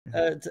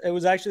It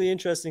was actually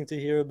interesting to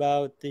hear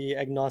about the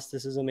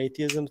agnosticism,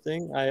 atheism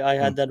thing. I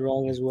had that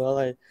wrong as well.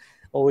 I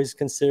always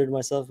considered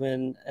myself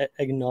an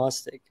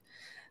agnostic.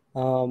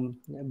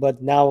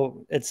 But now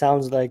it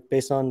sounds like,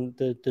 based on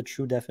the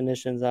true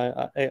definitions,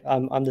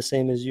 I'm the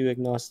same as you,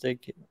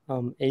 agnostic,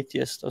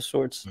 atheist of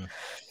sorts.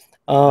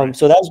 Right.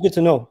 So that was good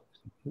to know.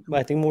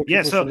 I think more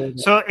Yeah. people should know that.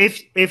 So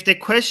if the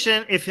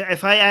question,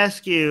 if I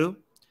ask you,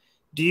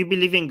 do you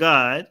believe in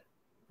God,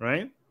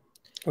 right?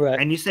 Right.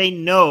 And you say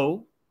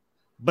no,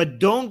 but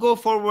don't go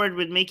forward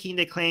with making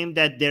the claim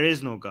that there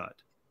is no God.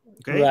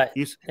 Okay. Right.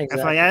 If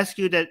Exactly. I ask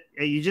you that,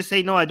 you just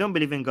say no, I don't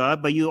believe in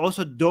God, but you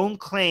also don't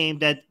claim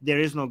that there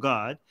is no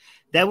God,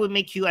 that would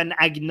make you an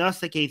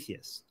agnostic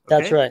atheist.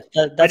 Okay? That's right.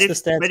 That's the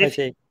stance I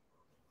take.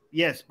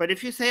 Yes, but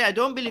if you say I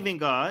don't believe in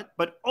God,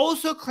 but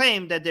also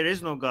claim that there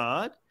is no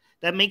God,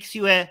 that makes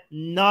you a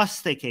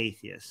Gnostic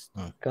atheist.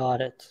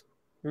 Got it.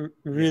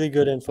 Really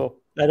good info.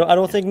 I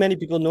don't think many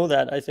people know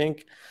that. I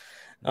think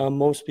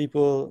most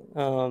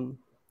people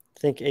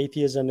think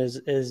atheism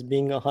is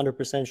being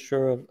 100%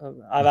 sure of.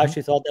 I've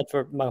actually thought that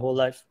for my whole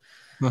life.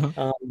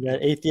 That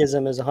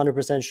atheism is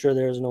 100% sure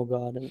there is no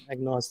God, and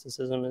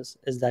agnosticism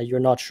is that you're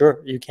not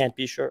sure. You can't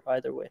be sure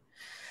either way.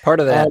 Part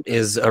of that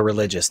is a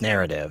religious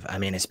narrative. I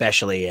mean,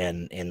 especially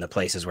in the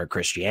places where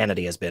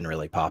Christianity has been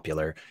really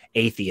popular,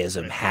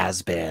 atheism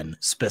has been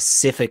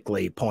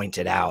specifically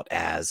pointed out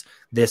as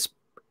this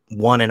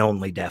one and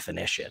only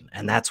definition.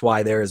 And that's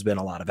why there has been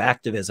a lot of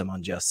activism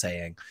on just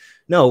saying,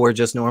 no, we're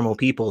just normal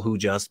people who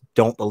just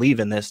don't believe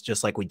in this,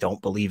 just like we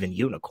don't believe in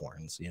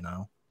unicorns, you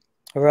know?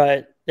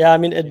 Right. Yeah, I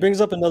mean, it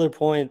brings up another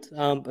point,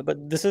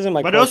 but this isn't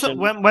my question. Also,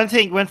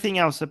 one thing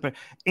else.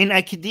 In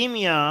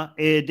academia,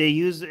 they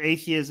use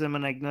atheism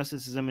and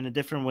agnosticism in a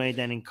different way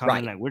than in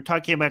common language. We're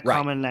talking about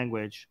common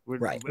language.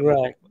 Right.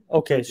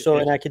 Okay. So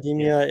in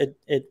academia,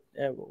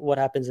 what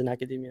happens in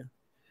academia?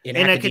 In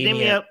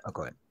academia,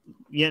 go ahead.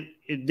 Yeah,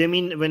 they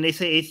mean when they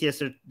say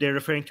atheist, they're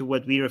referring to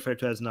what we refer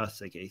to as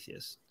Gnostic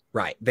atheists.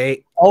 Right.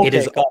 It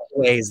is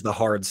always the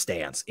hard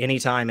stance.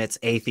 Anytime it's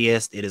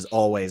atheist, it is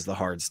always the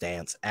hard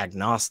stance.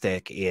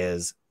 Agnostic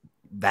is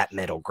that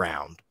middle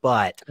ground.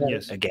 But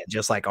again,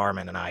 just like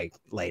Armin and I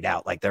laid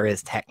out, like there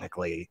is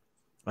technically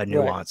a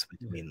nuance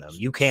between them.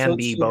 You can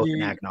be both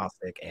an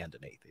agnostic and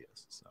an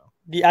atheist. So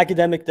the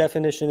academic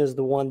definition is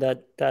the one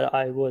that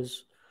I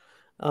was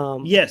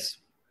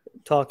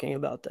talking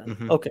about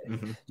then. Okay.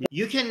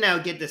 You can now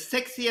get the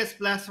sexiest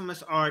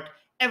blasphemous art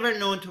ever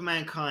known to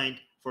mankind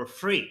for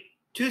free.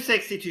 Too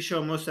sexy to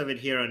show most of it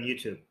here on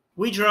YouTube.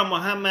 We draw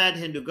Muhammad,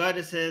 Hindu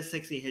goddesses,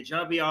 sexy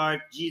hijabi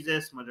art,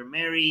 Jesus, Mother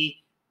Mary,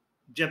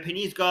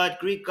 Japanese god,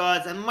 Greek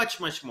gods, and much,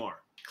 much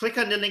more. Click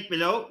on the link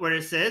below where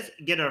it says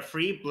get our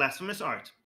free blasphemous art.